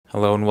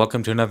Hello and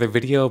welcome to another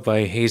video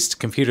by Haste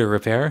Computer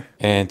Repair.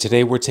 And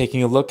today we're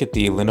taking a look at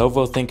the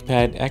Lenovo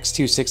ThinkPad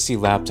X260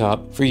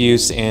 laptop for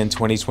use in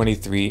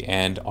 2023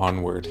 and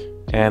onward.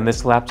 And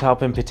this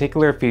laptop in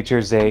particular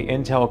features a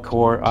Intel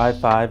Core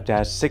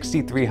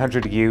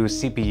i5-6300U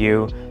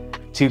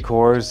CPU, 2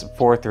 cores,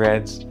 4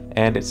 threads,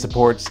 and it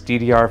supports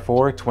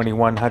DDR4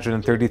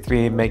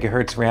 2133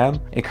 MHz RAM.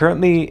 It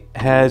currently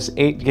has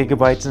 8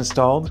 GB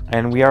installed,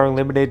 and we are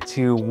limited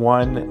to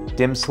 1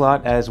 DIMM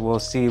slot, as we'll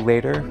see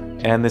later.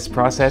 And this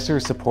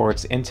processor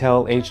supports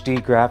Intel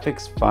HD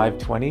graphics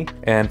 520.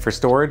 And for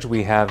storage,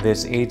 we have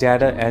this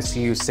ADATA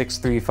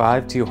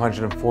SU635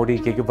 240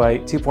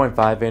 GB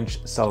 2.5-inch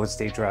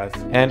solid-state drive.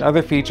 And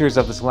other features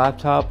of this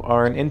laptop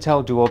are an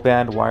Intel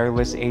dual-band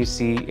wireless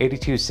AC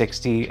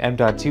 8260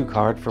 M.2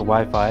 card for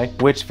Wi-Fi,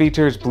 which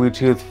features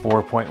Bluetooth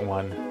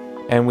 4.1.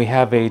 And we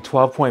have a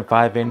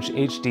 12.5-inch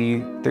HD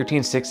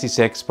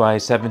 1366 by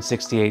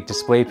 768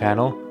 display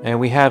panel. And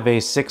we have a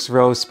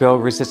 6-row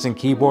spill-resistant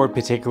keyboard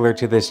particular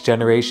to this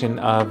generation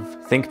of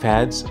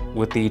ThinkPads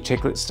with the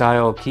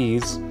chiclet-style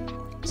keys,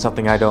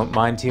 something I don't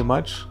mind too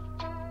much.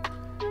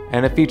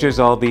 And it features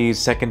all the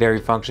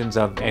secondary functions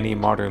of any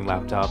modern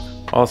laptop.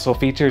 Also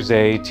features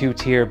a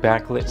 2-tier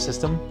backlit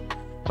system.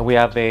 We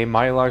have a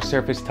Mylar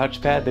Surface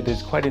touchpad that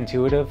is quite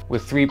intuitive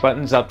with 3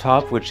 buttons up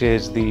top, which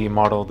is the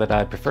model that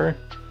I prefer.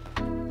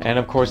 And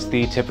of course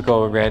the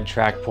typical red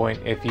track point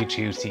if you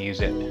choose to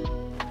use it.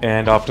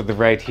 And off to the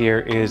right here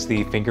is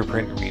the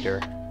fingerprint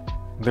reader.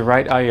 The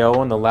right I/O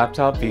on the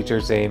laptop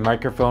features a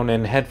microphone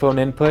and headphone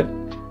input,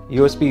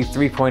 USB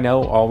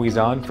 3.0 always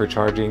on for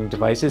charging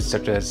devices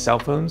such as cell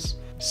phones,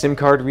 SIM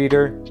card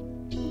reader,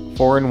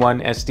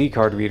 4-in-1 SD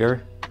card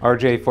reader,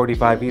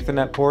 RJ45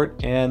 Ethernet port,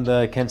 and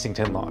the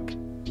Kensington lock.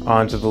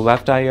 On to the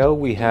left I/O,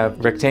 we have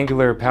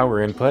rectangular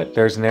power input.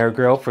 There's an air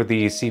grill for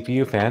the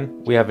CPU fan.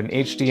 We have an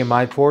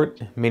HDMI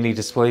port, mini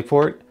display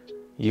port,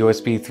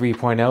 USB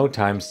 3.0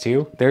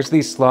 ×2. There's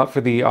the slot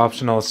for the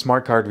optional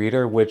smart card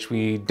reader, which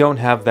we don't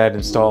have that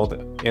installed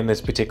in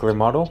this particular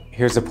model.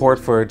 Here's a port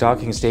for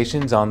docking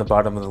stations on the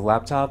bottom of the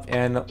laptop,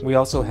 and we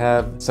also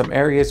have some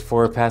areas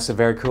for passive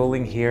air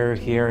cooling here,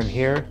 here, and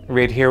here.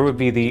 Right here would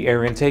be the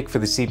air intake for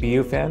the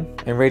CPU fan,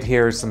 and right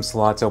here are some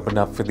slots opened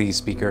up for the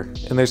speaker.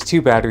 And there's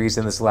 2 batteries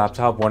in this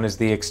laptop. One is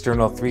the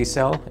external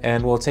 3-cell,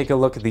 and we'll take a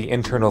look at the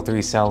internal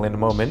 3-cell in a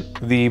moment.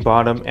 The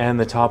bottom and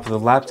the top of the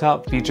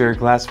laptop feature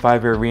glass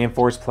fiber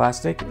reinforced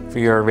plastic for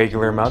your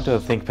regular amount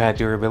of ThinkPad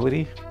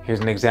durability. Here's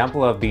an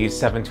example of the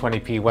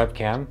 720p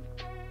webcam.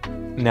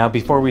 Now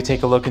before we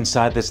take a look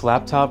inside this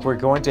laptop, we're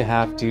going to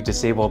have to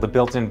disable the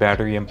built-in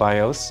battery in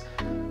BIOS.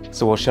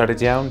 So we'll shut it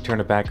down, turn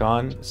it back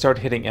on, start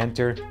hitting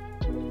enter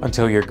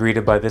until you're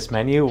greeted by this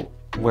menu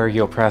where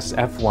you'll press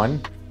F1.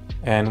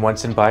 And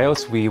once in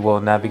BIOS, we will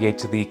navigate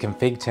to the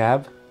config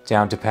tab,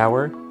 down to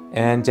power,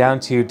 and down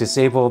to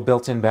disable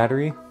built-in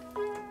battery.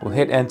 We'll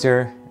hit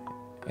enter.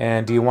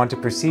 And do you want to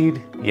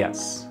proceed?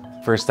 Yes.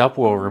 First up,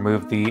 we'll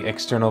remove the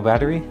external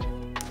battery.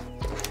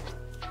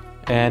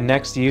 And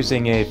next,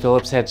 using a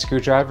Phillips head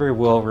screwdriver,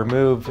 we'll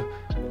remove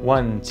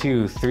 1,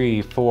 2,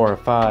 3, 4,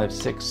 5,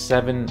 6,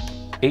 7,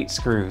 8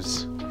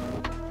 screws.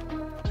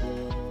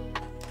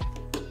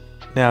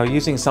 Now,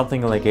 using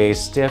something like a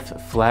stiff,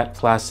 flat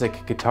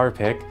plastic guitar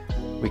pick,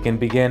 we can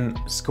begin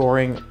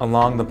scoring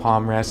along the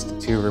palm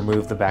rest to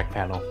remove the back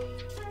panel.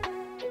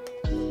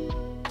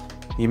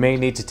 You may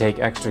need to take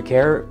extra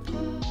care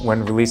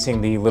when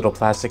releasing the little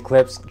plastic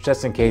clips,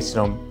 just in case you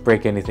don't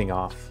break anything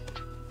off.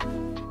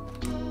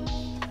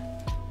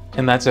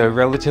 And that's a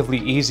relatively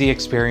easy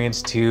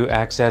experience to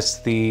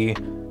access the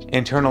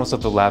internals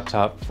of the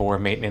laptop for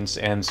maintenance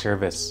and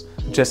service.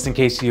 Just in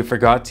case you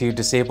forgot to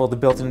disable the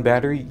built-in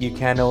battery, you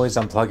can always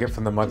unplug it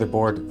from the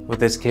motherboard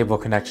with this cable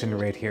connection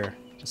right here.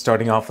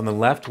 Starting off on the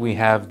left, we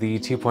have the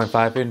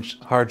 2.5-inch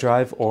hard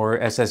drive or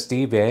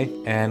SSD bay,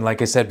 and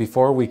like I said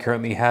before, we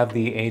currently have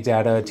the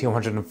ADATA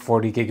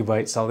 240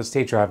 GB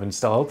solid-state drive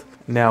installed.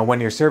 Now,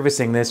 when you're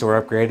servicing this or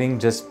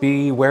upgrading, just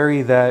be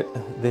wary that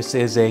this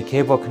is a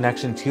cable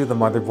connection to the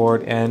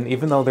motherboard, and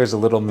even though there's a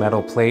little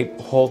metal plate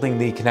holding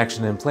the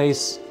connection in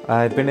place,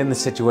 I've been in the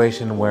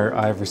situation where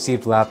I've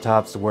received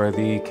laptops where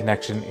the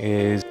connection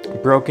is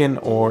broken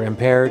or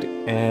impaired,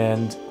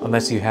 and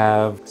unless you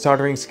have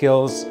soldering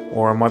skills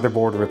or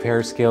motherboard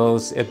repair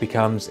skills, it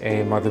becomes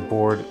a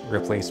motherboard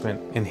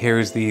replacement. And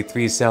here's the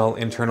 3-cell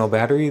internal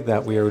battery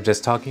that we were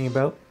just talking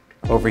about.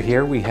 Over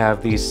here we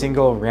have the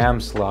single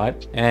RAM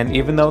slot, and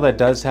even though that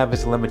does have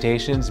its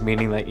limitations,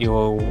 meaning that you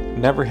will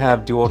never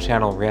have dual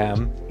channel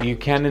RAM, you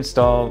can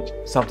install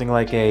something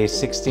like a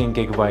 16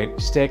 GB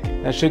stick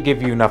that should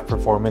give you enough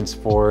performance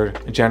for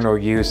general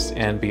use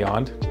and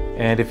beyond.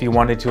 And if you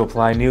wanted to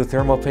apply new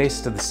thermal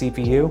paste to the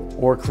CPU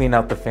or clean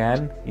out the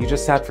fan, you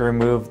just have to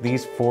remove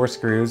these 4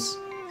 screws,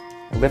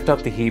 lift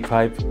up the heat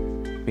pipe,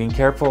 being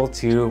careful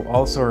to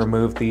also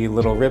remove the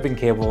little ribbon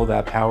cable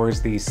that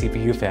powers the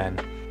CPU fan.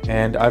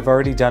 And I've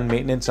already done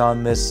maintenance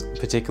on this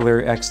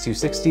particular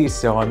X260,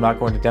 so I'm not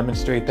going to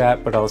demonstrate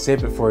that, but I'll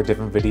save it for a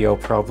different video,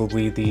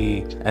 probably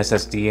the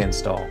SSD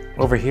install.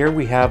 Over here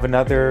we have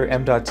another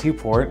M.2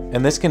 port,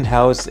 and this can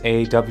house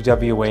a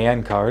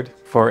WWAN card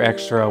for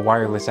extra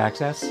wireless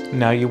access.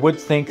 Now you would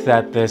think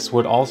that this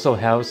would also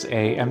house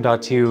a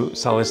M.2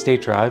 solid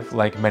state drive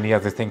like many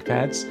other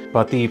ThinkPads,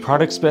 but the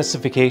product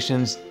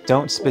specifications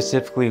don't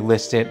specifically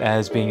list it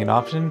as being an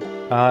option.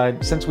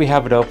 Since we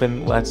have it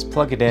open, let's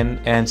plug it in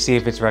and see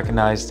if it's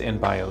recognized in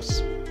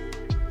BIOS.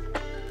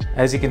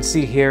 As you can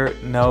see here,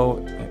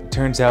 no, it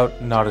turns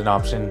out not an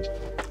option.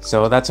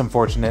 So that's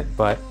unfortunate,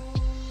 but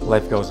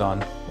life goes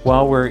on.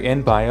 While we're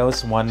in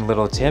BIOS, one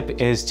little tip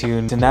is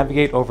to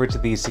navigate over to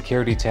the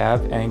security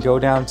tab and go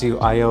down to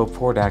I/O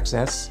port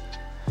access.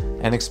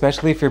 And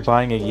especially if you're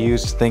buying a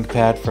used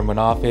ThinkPad from an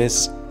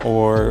office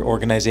or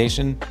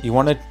organization, you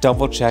want to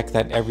double check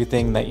that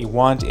everything that you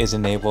want is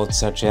enabled,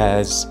 such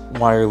as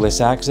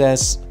wireless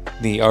access,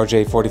 the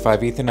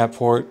RJ45 Ethernet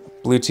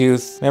port,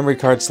 Bluetooth, memory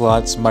card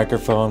slots,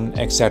 microphone,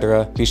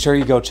 etc. Be sure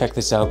you go check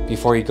this out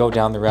before you go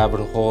down the rabbit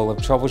hole of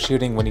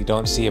troubleshooting when you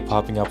don't see it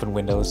popping up in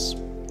Windows.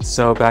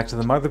 So back to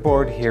the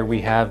motherboard, here we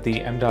have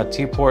the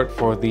M.2 port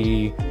for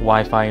the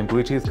Wi-Fi and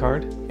Bluetooth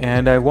card.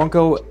 And I won't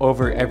go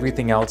over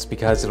everything else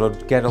because it'll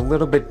get a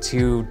little bit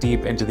too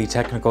deep into the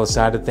technical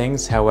side of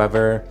things.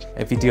 However,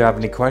 if you do have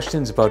any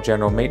questions about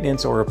general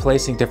maintenance or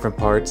replacing different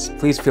parts,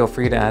 please feel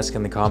free to ask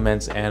in the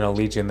comments and I'll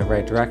lead you in the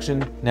right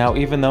direction. Now,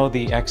 even though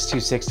the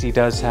X260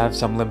 does have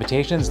some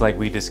limitations like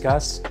we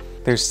discussed,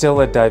 there's still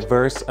a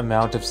diverse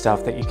amount of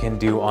stuff that you can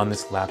do on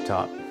this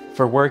laptop.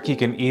 For work, you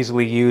can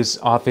easily use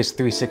Office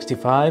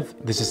 365.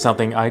 This is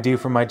something I do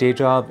for my day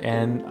job,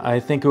 and I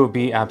think it would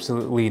be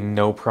absolutely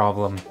no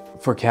problem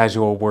for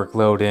casual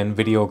workload and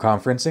video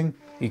conferencing.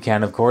 You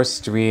can, of course,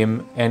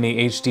 stream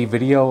any HD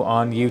video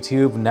on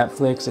YouTube,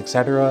 Netflix,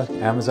 etc.,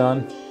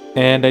 Amazon.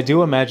 And I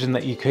do imagine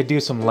that you could do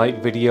some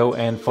light video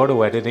and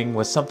photo editing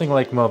with something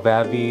like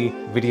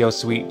Movavi Video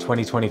Suite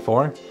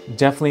 2024.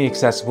 Definitely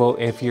accessible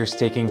if you're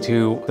sticking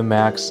to the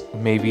max,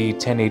 maybe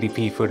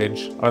 1080p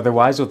footage.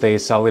 Otherwise, with a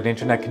solid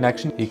internet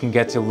connection, you can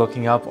get to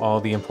looking up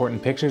all the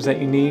important pictures that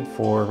you need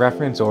for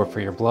reference or for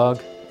your blog.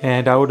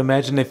 And I would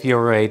imagine if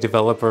you're a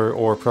developer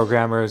or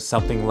programmer,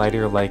 something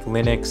lighter like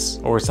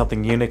Linux or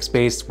something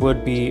Unix-based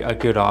would be a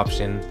good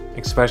option,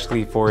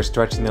 especially for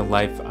stretching the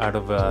life out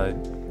of a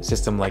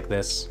system like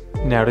this.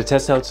 Now, to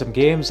test out some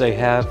games, I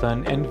have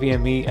an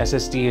NVMe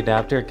SSD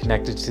adapter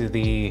connected to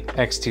the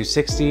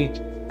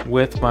X260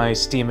 with my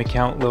Steam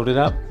account loaded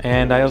up,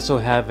 and I also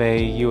have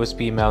a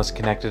USB mouse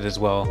connected as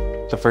well.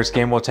 The first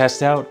game we'll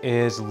test out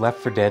is Left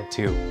 4 Dead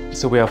 2.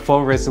 So we have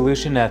full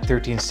resolution at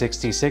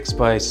 1366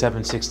 by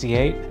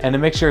 768 and a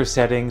mixture of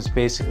settings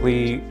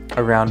basically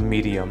around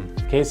medium.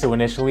 Okay, so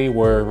initially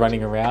we're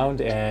running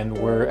around and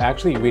we're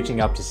actually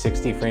reaching up to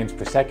 60 frames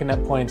per second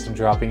at points and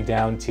dropping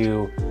down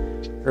to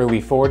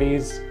early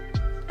 40s.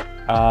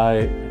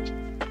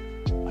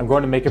 I'm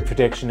going to make a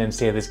prediction and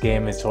say this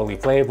game is totally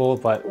playable,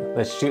 but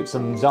let's shoot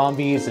some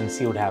zombies and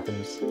see what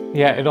happens.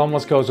 Yeah, it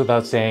almost goes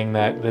without saying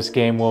that this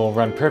game will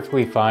run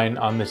perfectly fine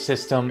on the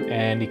system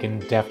and you can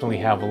definitely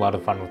have a lot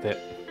of fun with it.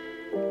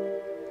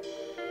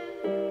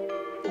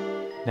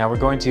 Now we're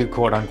going to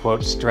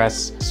quote-unquote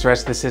stress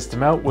the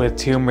system out with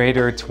Tomb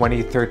Raider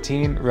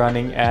 2013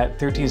 running at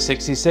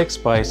 1366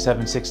 by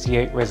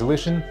 768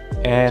 resolution,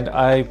 and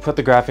I put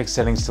the graphics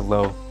settings to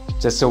low,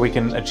 just so we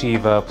can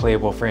achieve a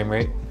playable frame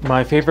rate.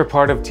 My favorite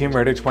part of Tomb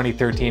Raider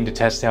 2013 to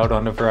test out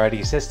on a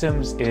variety of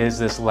systems is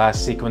this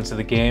last sequence of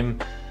the game,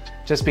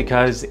 just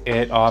because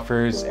it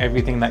offers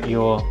everything that it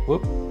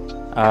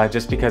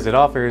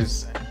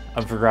offers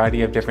a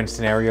variety of different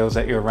scenarios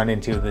that you'll run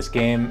into in this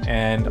game,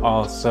 and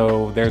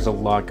also there's a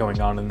lot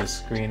going on in this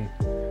screen.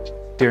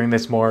 During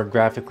this more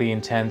graphically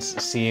intense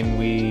scene,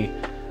 we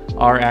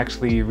are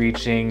actually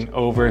reaching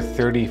over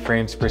 30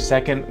 frames per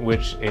second,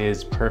 which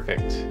is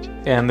perfect.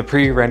 And the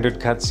pre-rendered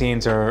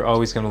cutscenes are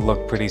always going to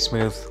look pretty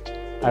smooth.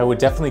 I would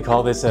definitely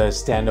call this a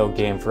standout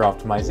game for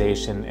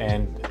optimization,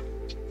 and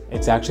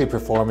it's actually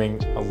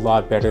performing a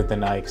lot better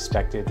than I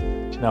expected.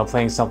 Now,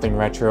 playing something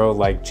retro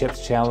like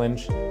Chip's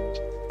Challenge,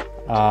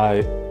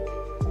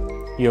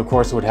 you of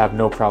course would have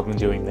no problem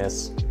doing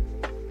this.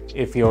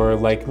 If you're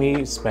like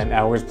me, spent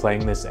hours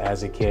playing this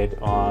as a kid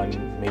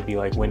on maybe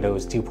like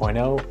Windows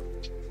 2.0.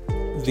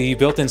 The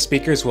built-in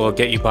speakers will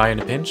get you by in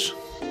a pinch.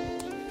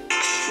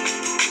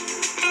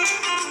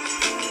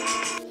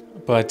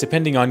 But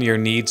depending on your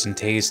needs and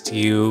taste,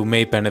 you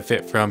may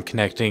benefit from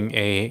connecting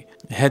a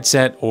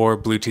headset or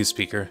Bluetooth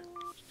speaker.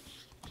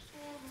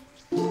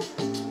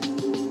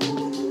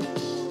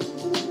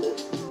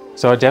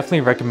 So I definitely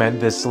recommend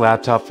this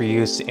laptop for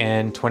use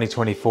in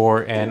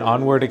 2024 and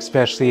onward,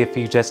 especially if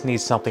you just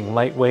need something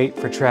lightweight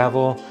for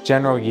travel,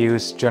 general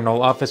use,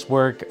 general office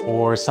work,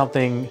 or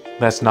something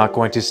that's not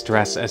going to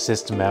stress a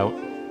system out.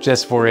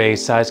 Just for a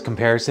size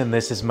comparison,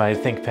 this is my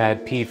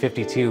ThinkPad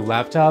P52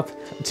 laptop.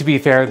 To be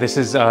fair, this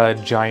is a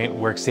giant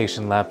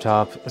workstation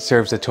laptop,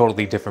 serves a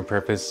totally different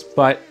purpose,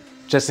 but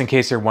just in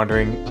case you're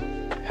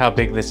wondering how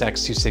big this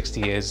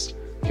X260 is,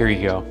 here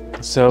you go.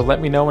 So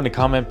let me know in the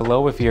comment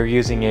below if you're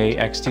using a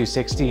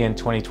X260 in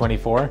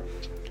 2024.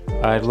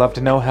 I'd love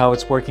to know how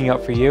it's working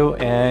out for you,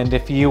 and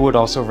if you would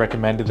also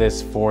recommend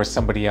this for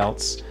somebody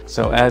else.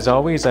 So as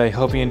always, I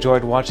hope you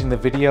enjoyed watching the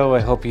video, I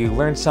hope you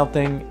learned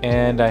something,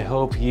 and I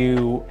hope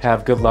you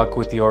have good luck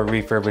with your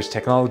refurbished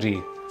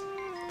technology.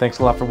 Thanks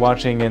a lot for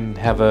watching and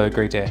have a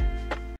great day.